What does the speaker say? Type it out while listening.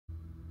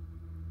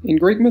In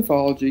Greek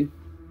mythology,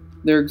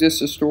 there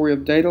exists a story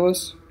of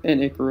Daedalus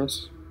and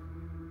Icarus.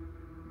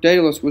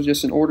 Daedalus was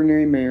just an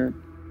ordinary man,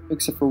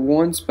 except for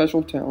one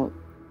special talent.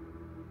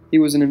 He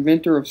was an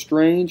inventor of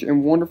strange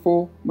and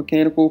wonderful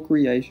mechanical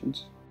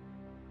creations.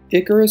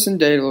 Icarus and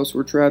Daedalus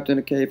were trapped in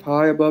a cave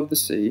high above the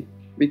sea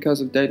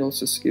because of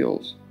Daedalus'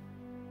 skills.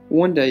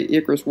 One day,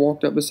 Icarus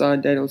walked up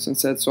beside Daedalus and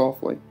said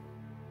softly,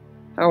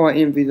 "How I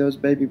envy those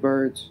baby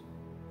birds,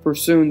 for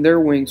soon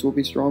their wings will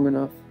be strong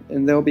enough,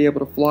 and they'll be able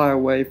to fly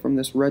away from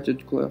this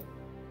wretched cliff."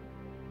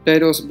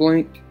 Daedalus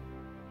blinked,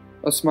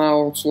 a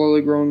smile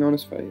slowly growing on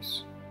his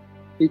face.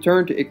 He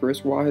turned to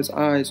Icarus while his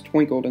eyes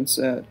twinkled and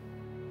said,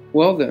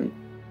 "Well then,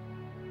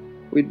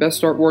 we'd best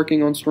start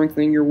working on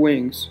strengthening your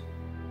wings,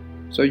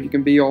 so you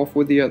can be off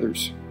with the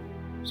others."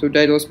 So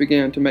Daedalus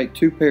began to make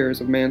 2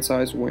 pairs of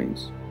man-sized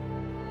wings.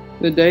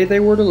 The day they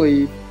were to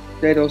leave,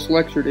 Daedalus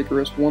lectured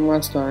Icarus one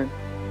last time.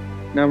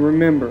 "Now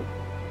remember,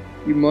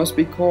 you must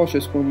be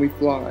cautious when we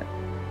fly.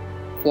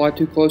 Fly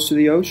too close to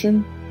the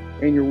ocean,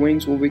 and your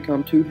wings will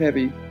become too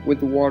heavy with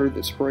the water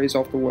that sprays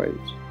off the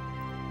waves.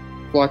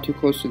 Fly too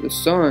close to the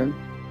sun,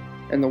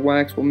 and the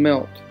wax will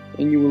melt,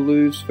 and you will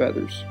lose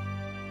feathers.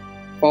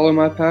 Follow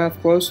my path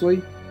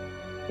closely,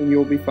 and you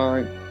will be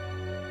fine."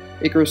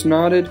 Icarus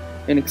nodded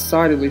and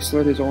excitedly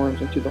slid his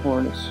arms into the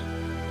harness.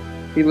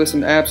 He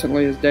listened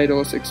absently as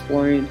Daedalus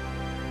explained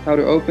how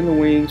to open the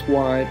wings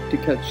wide to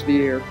catch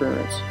the air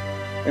currents,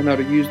 and how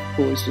to use the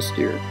pulleys to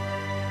steer.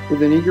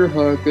 With an eager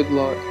hug, good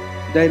luck,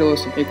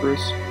 Daedalus and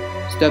Icarus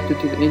stepped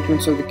into the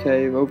entrance of the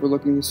cave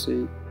overlooking the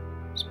sea,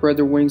 spread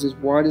their wings as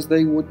wide as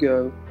they would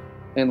go,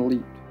 and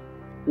leaped,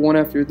 one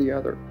after the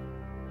other,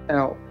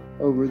 out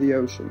over the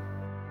ocean.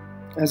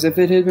 As if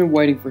it had been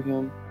waiting for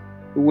him,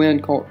 the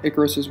wind caught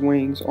Icarus's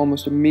wings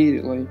almost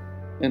immediately,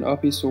 and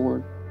up he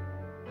soared.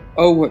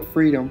 Oh, what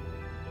freedom!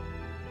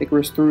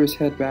 Icarus threw his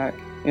head back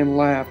and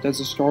laughed as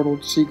the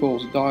startled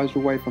seagulls dodged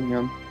away from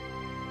him,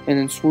 and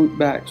then swooped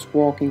back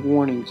squawking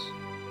warnings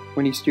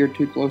when he steered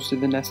too close to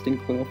the nesting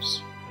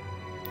cliffs.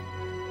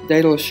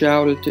 Daedalus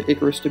shouted to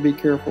Icarus to be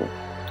careful,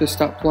 to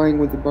stop playing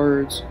with the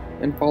birds,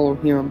 and follow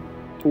him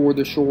toward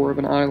the shore of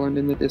an island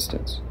in the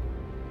distance.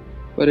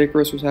 But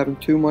Icarus was having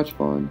too much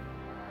fun.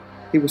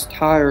 He was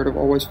tired of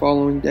always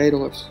following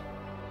Daedalus,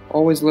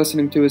 always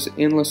listening to his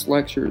endless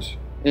lectures,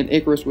 and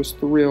Icarus was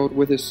thrilled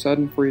with his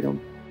sudden freedom.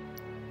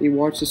 He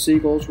watched the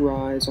seagulls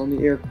rise on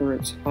the air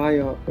currents high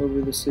up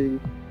over the sea,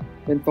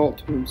 and thought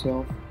to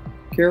himself,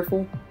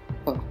 "Careful?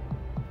 Ha!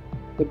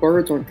 The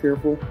birds aren't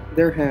careful,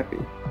 they're happy.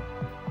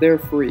 They're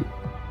free.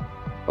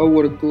 Oh,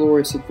 what a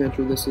glorious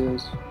adventure this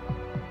is.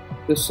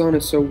 The sun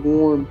is so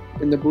warm,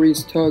 and the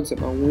breeze tugs at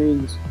my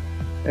wings,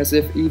 as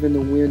if even the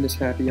wind is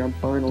happy I'm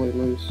finally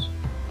loose.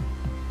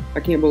 I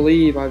can't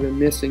believe I've been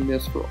missing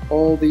this for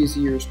all these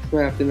years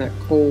trapped in that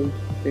cold,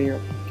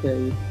 damp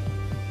cave."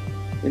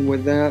 And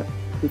with that,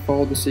 he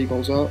followed the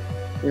seagulls up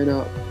and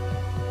up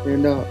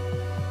and up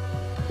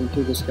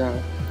into the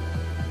sky.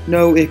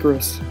 "No,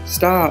 Icarus,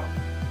 stop!"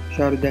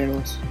 shouted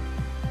Daedalus.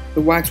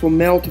 "The wax will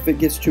melt if it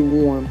gets too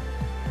warm.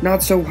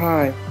 Not so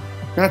high,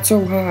 not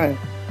so high."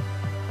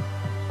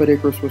 But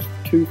Icarus was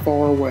too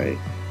far away,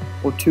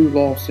 or too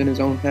lost in his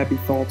own happy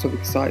thoughts of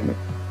excitement,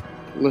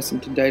 to listen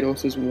to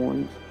Daedalus'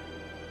 warnings.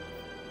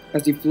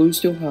 As he flew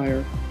still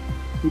higher,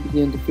 he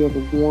began to feel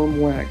the warm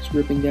wax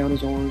dripping down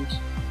his arms,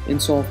 and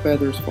saw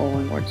feathers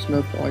falling like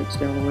snowflakes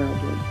down around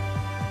him.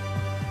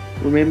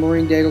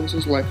 Remembering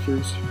Daedalus'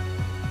 lectures,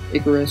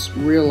 Icarus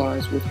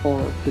realized with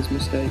horror his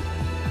mistake.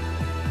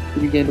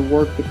 He began to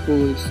work the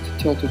pulleys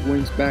to tilt his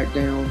wings back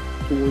down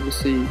toward the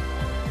sea.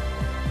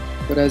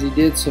 But as he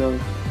did so,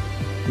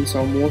 he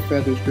saw more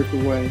feathers drift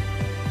away,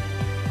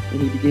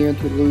 and he began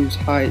to lose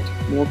height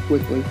more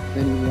quickly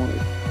than he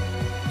wanted.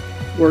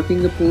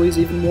 Working the pulleys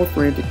even more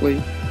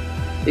frantically,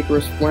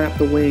 Icarus flapped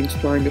the wings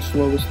trying to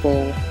slow his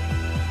fall,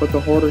 but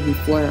the harder he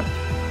flapped,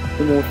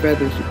 the more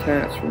feathers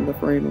detached from the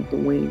frame of the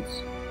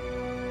wings.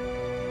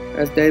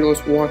 As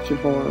Daedalus watched in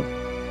horror,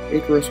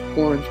 Icarus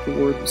plunged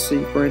toward the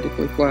sea,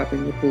 frantically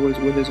flapping the pulleys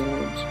with his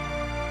arms.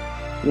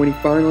 When he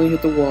finally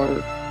hit the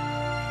water,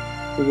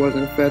 there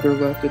wasn't a feather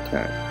left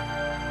attached.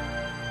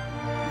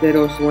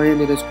 Daedalus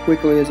landed as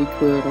quickly as he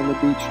could on the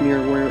beach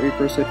near where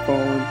Icarus had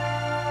fallen,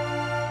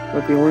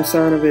 but the only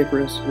sign of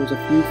Icarus was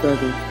a few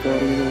feathers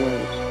floating in the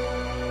waves.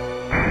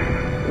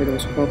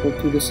 Daedalus crumpled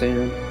to the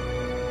sand,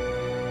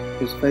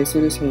 his face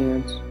in his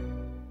hands,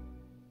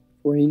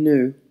 for he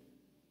knew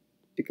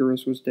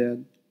Icarus was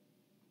dead.